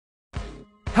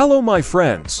Hello my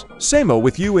friends, Samo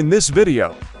with you in this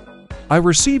video. I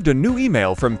received a new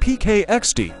email from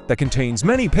PKXD that contains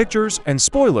many pictures and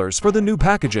spoilers for the new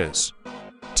packages.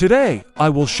 Today, I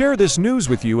will share this news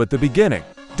with you at the beginning.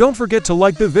 Don't forget to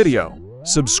like the video,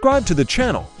 subscribe to the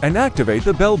channel, and activate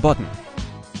the bell button.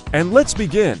 And let's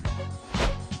begin.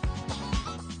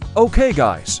 Okay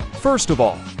guys, first of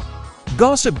all,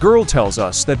 Gossip Girl tells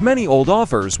us that many old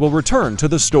offers will return to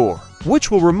the store, which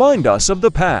will remind us of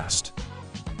the past.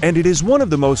 And it is one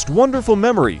of the most wonderful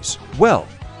memories. Well,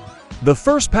 the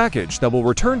first package that will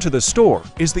return to the store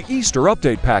is the Easter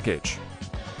Update package.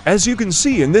 As you can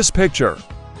see in this picture,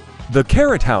 the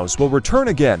Carrot House will return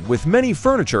again with many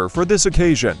furniture for this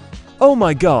occasion. Oh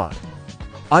my god!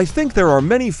 I think there are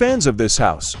many fans of this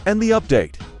house and the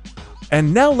update.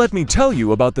 And now let me tell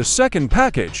you about the second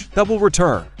package that will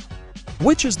return,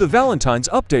 which is the Valentine's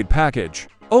Update package.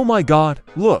 Oh my god,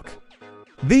 look!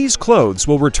 These clothes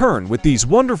will return with these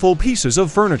wonderful pieces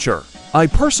of furniture. I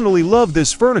personally love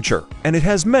this furniture and it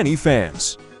has many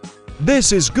fans.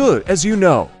 This is good, as you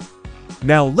know.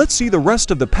 Now let's see the rest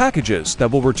of the packages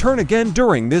that will return again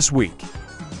during this week.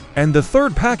 And the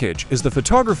third package is the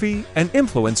Photography and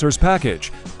Influencers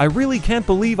package. I really can't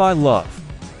believe I love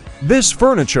this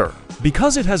furniture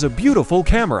because it has a beautiful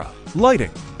camera,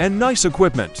 lighting, and nice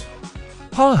equipment.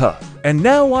 Haha. And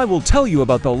now I will tell you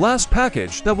about the last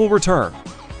package that will return,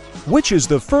 which is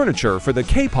the furniture for the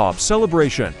K-pop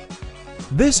celebration.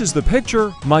 This is the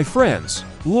picture, my friends.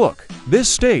 Look, this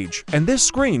stage and this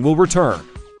screen will return,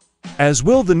 as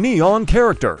will the neon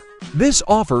character. This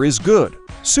offer is good,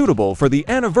 suitable for the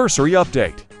anniversary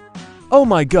update. Oh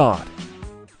my god!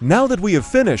 Now that we have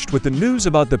finished with the news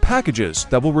about the packages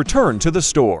that will return to the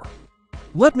store,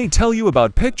 let me tell you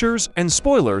about pictures and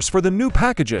spoilers for the new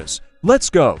packages. Let's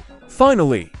go!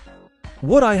 Finally,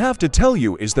 what I have to tell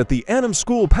you is that the Anim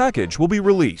School package will be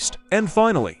released, and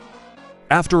finally,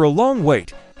 after a long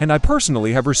wait, and I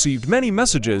personally have received many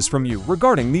messages from you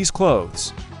regarding these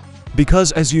clothes.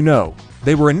 Because as you know,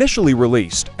 they were initially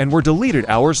released and were deleted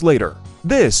hours later.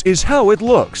 This is how it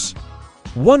looks.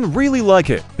 One really like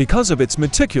it because of its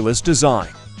meticulous design,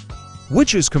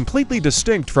 which is completely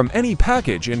distinct from any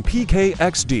package in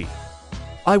PKXD.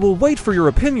 I will wait for your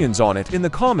opinions on it in the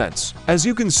comments. As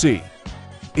you can see,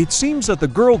 it seems that the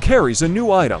girl carries a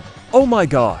new item. Oh my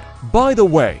god! By the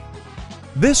way,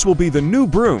 this will be the new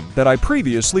broom that I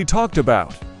previously talked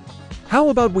about. How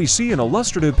about we see an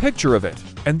illustrative picture of it?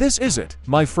 And this is it,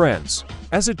 my friends.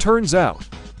 As it turns out,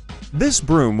 this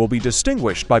broom will be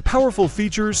distinguished by powerful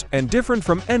features and different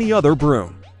from any other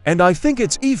broom. And I think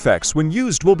its effects when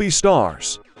used will be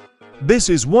stars. This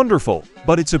is wonderful,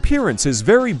 but its appearance is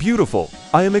very beautiful.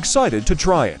 I am excited to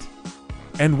try it.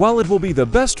 And while it will be the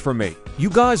best for me, you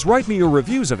guys write me your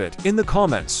reviews of it in the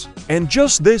comments. And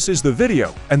just this is the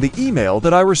video and the email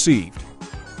that I received.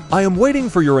 I am waiting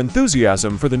for your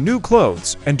enthusiasm for the new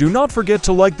clothes, and do not forget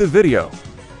to like the video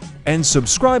and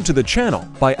subscribe to the channel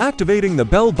by activating the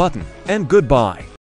bell button, and goodbye.